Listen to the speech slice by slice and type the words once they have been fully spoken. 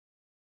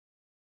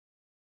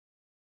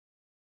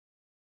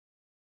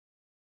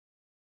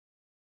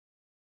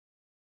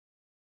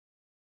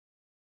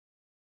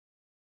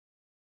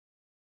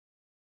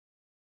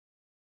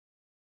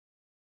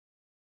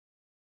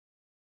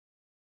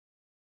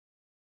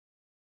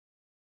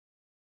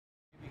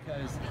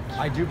because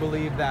I do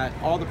believe that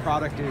all the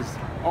product is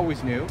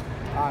always new.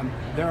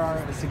 There are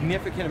a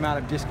significant amount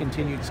of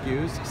discontinued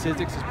SKUs.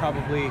 Sizzix is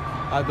probably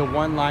the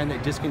one line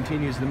that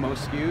discontinues the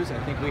most SKUs.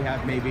 I think we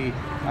have maybe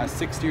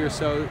 60 or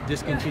so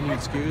discontinued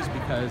SKUs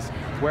because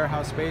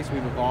warehouse space,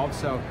 we've evolved.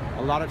 So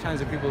a lot of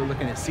times when people are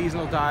looking at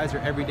seasonal dyes or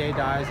everyday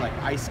dyes, like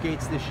ice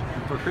skates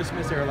for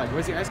Christmas, they're like,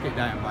 where's the ice skate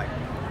dye? I'm like,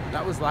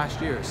 that was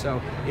last year.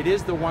 So it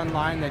is the one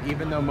line that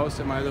even though most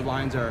of my other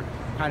lines are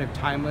kind of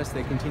timeless,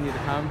 they continue to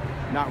come,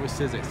 not with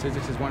Sizzix.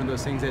 Sizzix is one of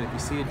those things that if you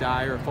see a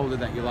dye or a folder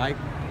that you like,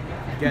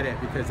 get it,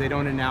 because they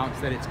don't announce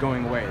that it's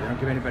going away. They don't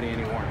give anybody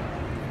any warning.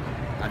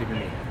 Not even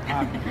me.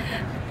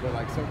 They're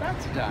like, so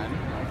that's done.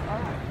 Like, all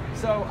right.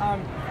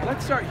 So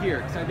let's start here,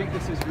 because I think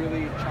this is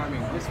really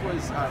charming. This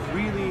was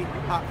really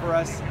hot for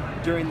us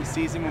during the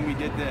season when we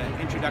did the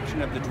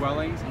introduction of the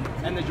dwellings.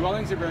 And the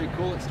dwellings are very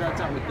cool. It starts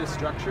out with this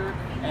structure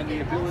and the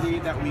ability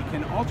that we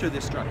can alter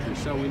this structure.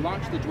 So we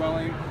launched the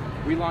dwelling,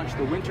 we launched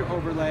the winter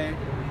overlay,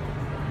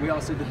 we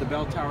also did the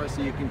bell tower,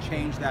 so you can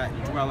change that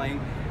dwelling.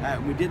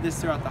 We did this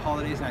throughout the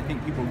holidays, and I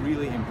think people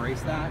really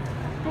embrace that.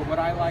 But what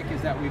I like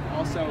is that we've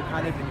also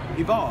kind of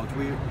evolved.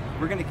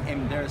 We're gonna,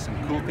 and there are some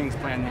cool things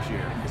planned this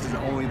year. This is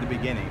only the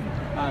beginning.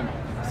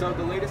 So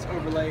the latest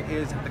overlay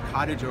is the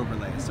cottage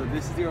overlay. So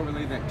this is the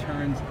overlay that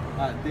turns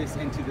this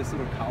into this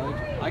little cottage.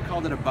 I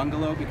called it a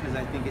bungalow because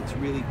I think it's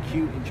really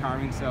cute and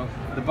charming. So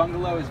the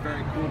bungalow is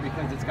very cool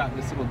because it's got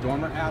this little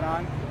dormer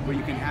add-on where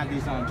you can add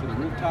these onto the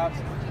rooftops.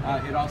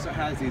 It also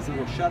has these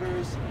little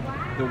shutters,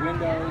 the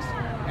windows,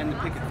 and the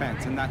picket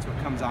fence, and that's what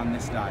comes on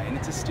this die. And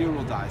it's a steel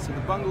wool die. So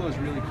the bungalow is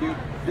really cute.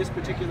 This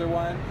particular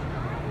one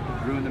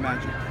ruined the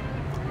magic.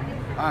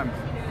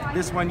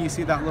 This one, you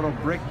see that little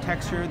brick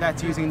texture,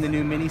 that's using the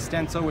new mini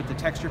stencil with the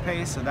texture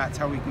paste, so that's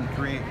how we can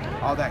create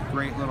all that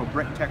great little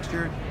brick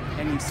texture.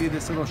 And you see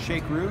this little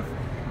shake roof,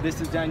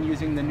 this is done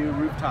using the new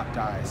rooftop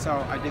die.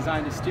 So I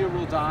designed a steel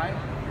wool die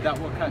that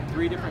will cut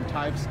 3 different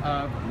types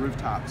of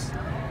rooftops.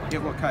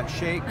 It will cut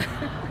shake,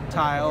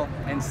 tile,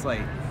 and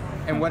slate.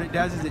 And what it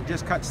does is it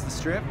just cuts the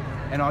strip,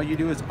 and all you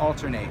do is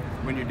alternate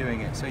when you're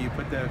doing it. So you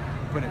put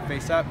it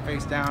face up,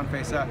 face down,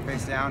 face up,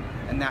 face down,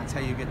 and that's how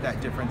you get that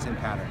difference in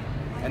pattern.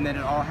 And then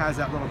it all has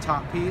that little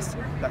top piece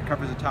that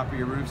covers the top of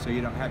your roof so you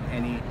don't have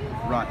any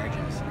raw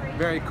edges.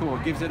 Very cool.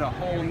 It gives it a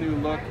whole new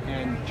look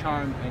and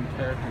charm and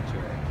character to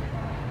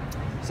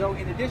it. So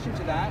in addition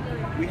to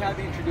that, we have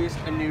introduced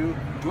a new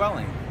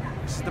dwelling.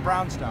 This is the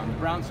brownstone. The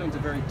brownstone's a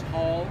very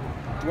tall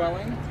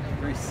dwelling,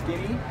 very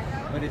skinny,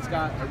 but it's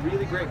got a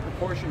really great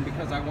proportion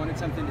because I wanted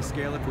something to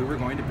scale if we were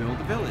going to build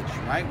a village,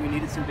 right? We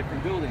needed some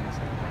different buildings.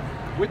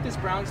 With this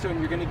brownstone,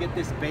 you're going to get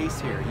this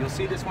base here. You'll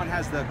see this one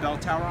has the bell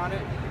tower on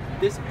it.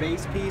 This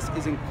base piece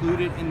is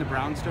included in the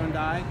brownstone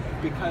die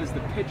because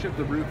the pitch of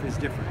the roof is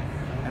different.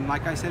 And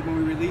like I said when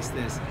we released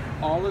this,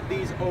 all of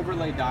these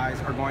overlay dies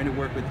are going to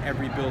work with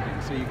every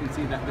building. So you can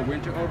see that the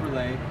winter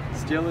overlay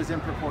still is in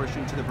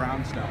proportion to the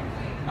brownstone.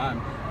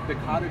 The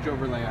cottage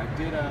overlay, I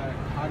did a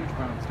cottage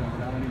brownstone,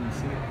 but I don't even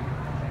see it.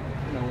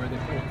 I don't know where they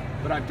put it.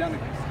 But I've done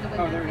it.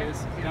 Oh, there it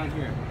is, down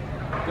here.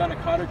 I've done a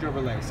cottage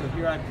overlay. So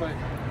here I put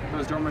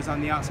those dormers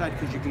on the outside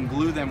because you can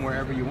glue them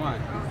wherever you want.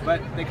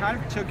 But they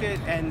kind of took it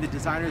and the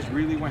designers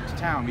really went to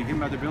town. We give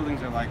them other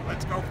buildings, they're like,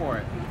 let's go for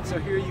it. So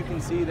here you can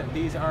see that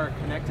these are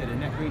connected,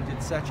 and NetGreen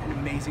did such an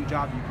amazing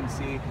job. You can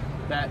see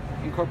that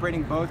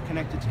incorporating both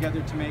connected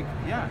together to make,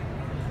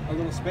 a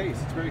little space.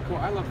 It's very cool.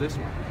 I love this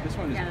one. This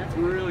one is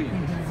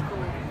brilliant. That's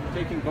cool.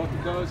 Taking both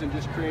of those and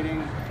just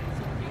creating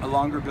a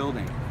longer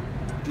building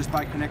just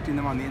by connecting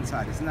them on the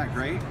inside. Isn't that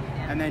great?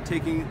 And then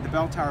taking the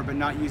bell tower but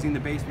not using the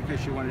base because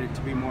she wanted it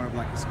to be more of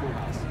like a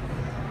schoolhouse.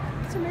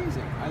 It's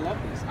amazing. I love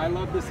this. I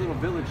love this little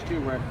village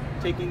too, where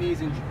taking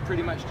these and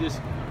pretty much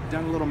just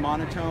done a little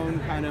monotone,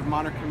 kind of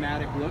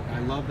monochromatic look. I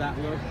love that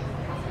look.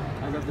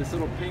 I love this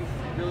little pink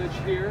village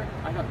here.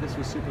 I thought this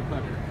was super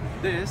clever.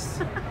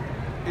 This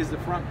is the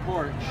front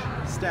porch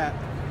step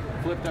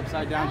flipped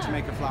upside down to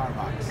make a flower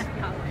box.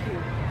 How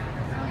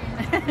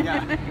cute.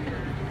 Yeah.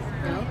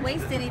 Don't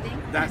waste anything.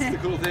 That's the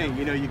cool thing,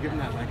 you know, you give them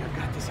that, like, I've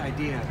got this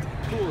idea,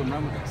 it's cool, and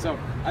run with it. So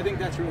I think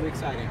that's really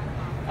exciting.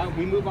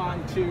 We move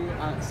on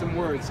to some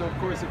words. So of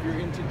course, if you're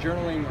into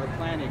journaling or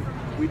planning,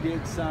 we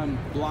did some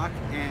block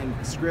and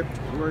script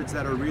words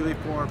that are really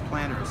for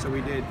planners. So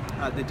we did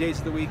the days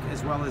of the week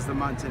as well as the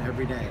months and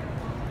every day.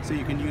 So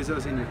you can use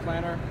those in your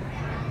planner.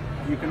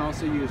 You can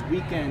also use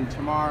weekend,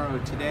 tomorrow,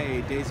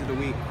 today, days of the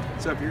week.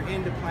 So if you're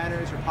into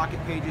planners or pocket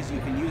pages, you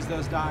can use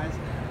those dies.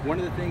 One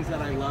of the things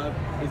that I love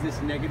is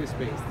this negative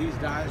space. These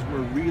dies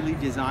were really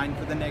designed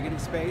for the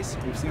negative space.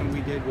 We've seen what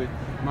we did with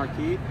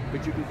Marquee,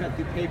 but you can cut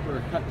through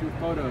paper, cut through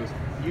photos,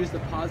 use the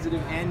positive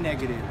and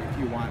negative if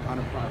you want on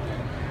a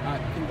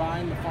project.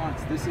 Combine the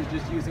fonts. This is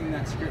just using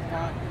that script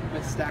font,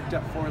 but stacked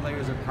up 4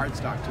 layers of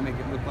cardstock to make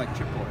it look like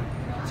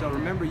chipboard. So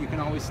remember, you can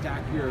always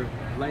stack your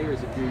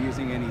layers if you're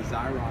using any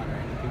Xyron or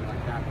anything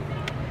like that.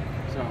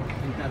 So I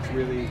think that's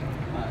really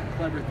a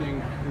clever thing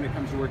when it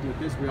comes to working with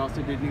this. We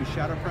also did new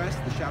shadow press.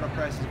 The shadow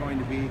press is going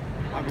to be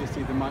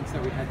obviously the months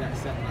that we had that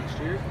set last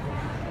year.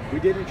 We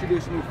did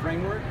introduce a new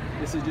framework.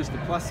 This is just the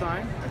plus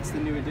sign. That's the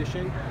new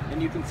addition.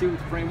 And you can see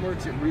with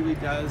frameworks, it really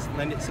does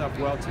lend itself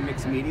well to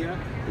mixed media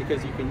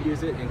because you can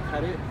use it and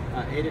cut it.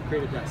 Ada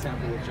created that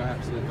sample, which I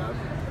absolutely love.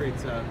 It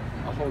creates a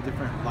whole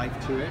different life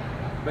to it.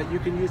 But you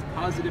can use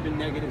positive and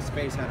negative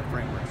space out of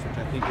frameworks, which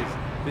I think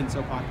has been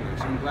so popular.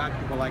 So I'm glad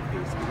people like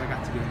these because I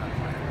got to do another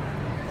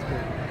one. It's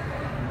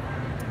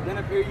cool. Then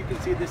up here you can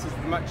see this is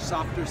the much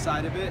softer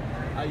side of it.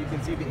 You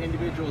can see the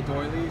individual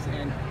doilies,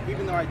 and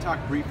even though I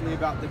talked briefly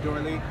about the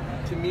doily,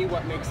 to me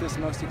what makes this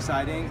most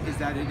exciting is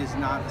that it is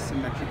not a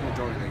symmetrical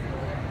doily.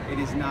 It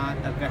is not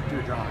a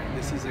vector drawing.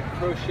 This is a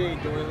crochet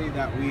doily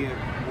that we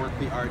have worked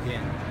the art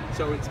in.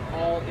 So it's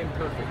all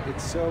imperfect.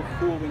 It's so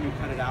cool when you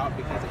cut it out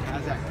because it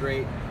has that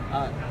great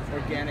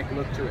organic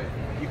look to it.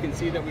 You can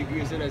see that we've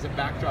used it as a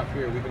backdrop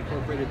here. We've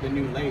incorporated the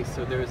new lace,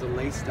 so there is a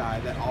lace dye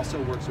that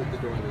also works with the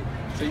doily.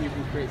 So you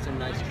can create some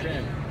nice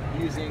trim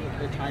using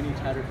the tiny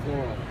tattered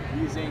floral,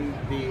 using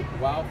the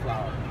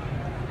wildflower,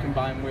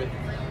 combined with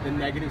the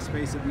negative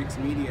space of mixed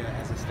media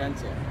as a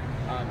stencil.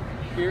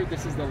 Here,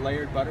 this is the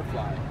layered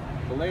butterfly.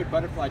 The layered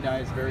butterfly die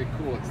is very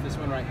cool. It's this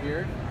one right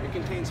here. It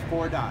contains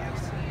 4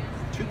 dies,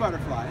 2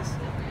 butterflies.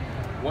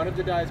 One of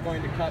the die is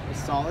going to cut the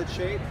solid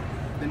shape.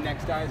 The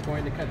next die is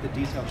going to cut the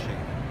detail shape.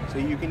 So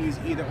you can use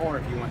either or.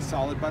 If you want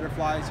solid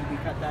butterflies, you can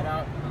cut that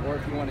out, or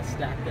if you want to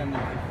stack them, you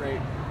can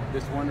create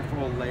this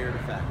wonderful layered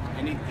effect.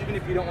 And even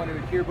if you don't want to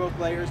adhere both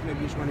layers, maybe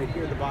you just want to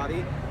adhere the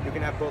body, you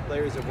can have both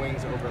layers of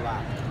wings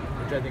overlap,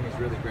 which I think is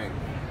really great.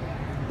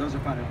 Those are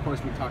fun. Of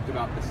course, we talked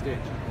about the stitch.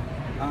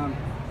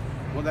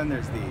 Well, then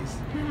there's these.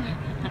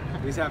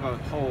 These have a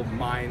whole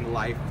mind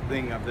life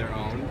thing of their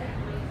own.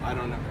 I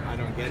don't know, I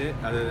don't get it,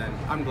 other than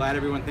I'm glad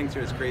everyone thinks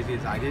they're as crazy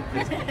as I did,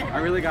 because I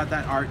really got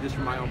that art just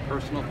from my own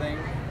personal thing,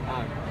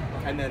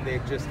 and then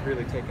they've just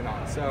really taken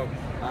on. So,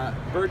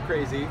 Bird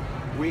Crazy,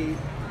 we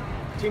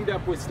teamed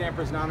up with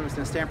Stampers Anonymous.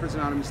 Now Stampers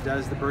Anonymous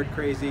does the bird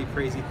crazy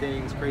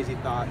things, crazy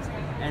thoughts,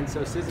 and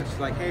so Sizzix was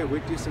like, hey,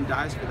 we'd do some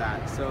dies for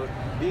that. So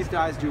these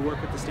dies do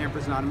work with the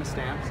Stampers Anonymous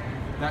stamps.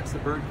 That's the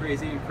bird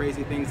crazy and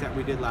crazy things that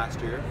we did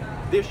last year.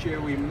 This year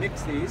we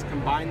mixed these,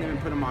 combined them and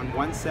put them on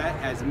one set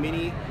as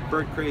mini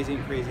bird crazy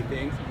and crazy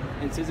things,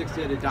 and Sizzix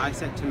did a die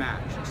set to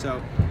match.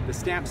 So the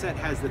stamp set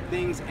has the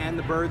things and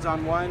the birds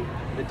on one,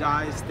 the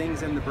dies,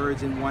 things and the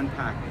birds in one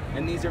pack,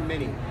 and these are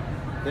mini.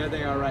 There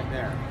they are right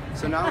there.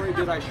 So not only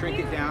did I shrink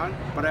it down,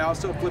 but I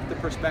also flipped the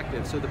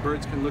perspective so the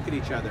birds can look at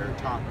each other,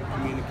 talk,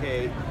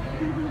 communicate,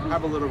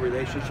 have a little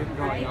relationship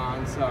going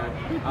on. So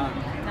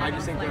I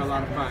just think they're a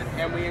lot of fun.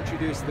 And we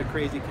introduced the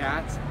crazy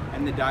cats,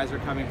 and the dies are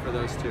coming for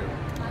those too.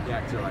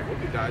 Yeah, because they're like, we'll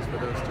do dies for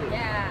those too.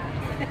 Yeah.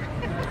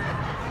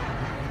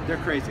 They're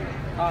crazy.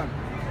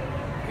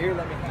 Here,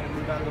 let me kind of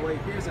move out of the way.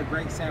 Here's a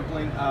great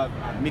sampling of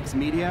mixed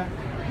media.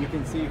 You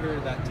can see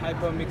here that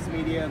typo mixed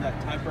media, that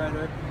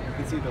typewriter. You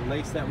can see the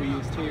lace that we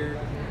used here.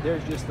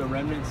 There's just the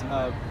remnants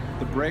of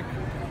the brick.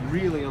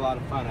 Really a lot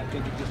of fun. I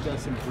think it just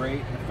does some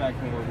great effect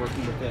when we're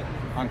working with it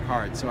on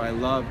cards. So I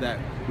love that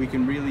we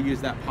can really use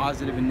that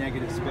positive and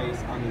negative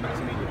space on the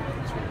mixed media.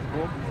 It's really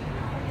cool.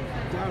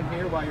 Down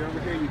here, while you're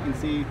over here, you can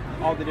see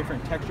all the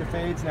different texture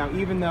fades. Now,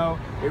 even though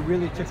it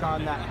really took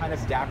on that kind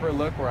of dapper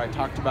look where I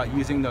talked about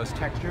using those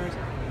textures,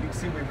 you can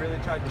see we really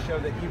tried to show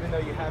that even though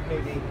you have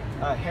maybe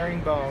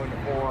herringbone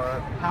or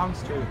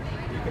houndstooth,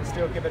 you can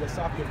still give it a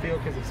softer feel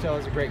because it still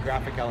has a great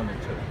graphic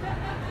element to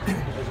it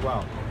as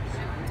well.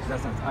 So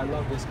that's nice. I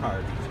love this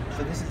card.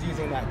 So this is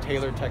using that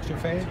tailored texture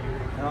fade,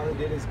 and all it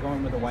did is go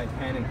in with a white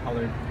pen and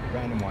colored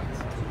random ones.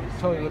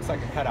 Totally looks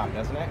like a cutout,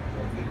 doesn't it?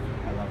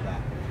 I love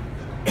that.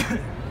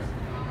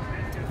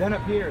 Then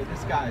up here,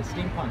 this guy,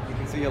 Steampunk. You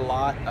can see a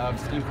lot of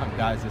Steampunk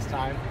guys this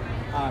time.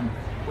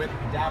 With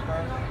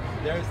Dapper,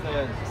 there's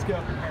the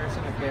scale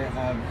comparison of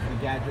the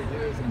Gadget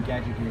Gears and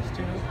Gadget Gears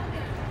 2.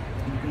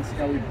 You can see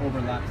how we've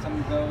overlapped some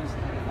of those.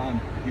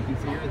 You can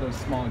see here those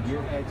small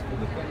gear heads for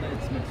the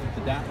finlets mixed with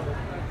the Dapper.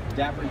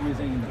 Dapper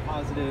using the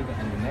positive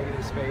and the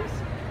negative space.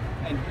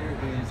 And here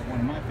is one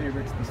of my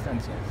favorites, the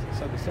stencils.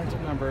 So the stencil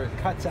number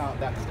cuts out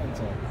that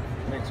stencil,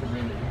 makes a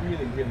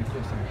really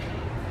cool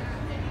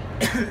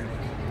stencil.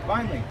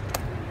 Finally,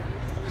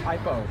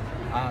 typo.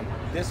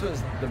 This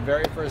was the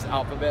very first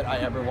alphabet I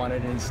ever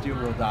wanted in steel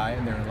wool die,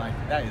 and they were like,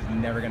 that is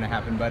never gonna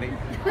happen, buddy.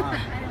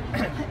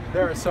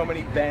 There are so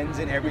many bends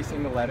in every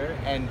single letter,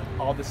 and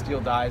all the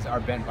steel dies are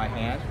bent by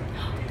hand.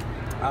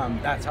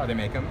 That's how they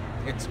make them.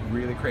 It's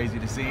really crazy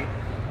to see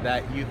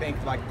that you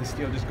think like the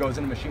steel just goes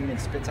in a machine and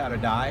spits out a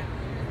die.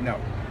 No,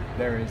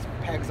 there is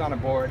pegs on a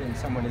board and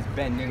someone is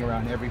bending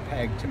around every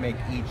peg to make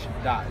each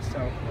die.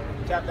 So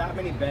to have that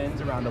many bends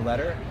around a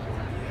letter,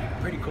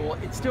 pretty cool.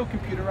 It's still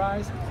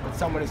computerized, but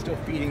someone is still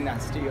feeding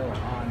that steel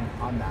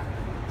on that.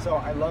 So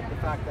I love the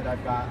fact that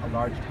I've got a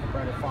large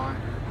typewriter font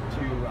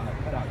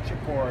to cut out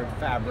chipboard,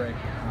 fabric,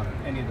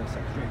 any of those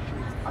substrate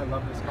sheets. I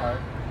love this card.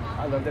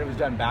 I love that it was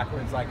done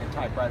backwards like a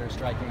typewriter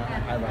striking on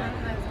it. I love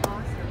it. That was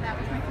awesome. That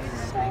was my favorite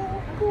thing.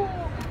 So cool.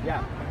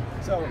 Yeah.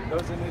 So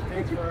those are new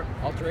things for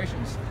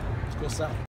alterations. It's cool stuff.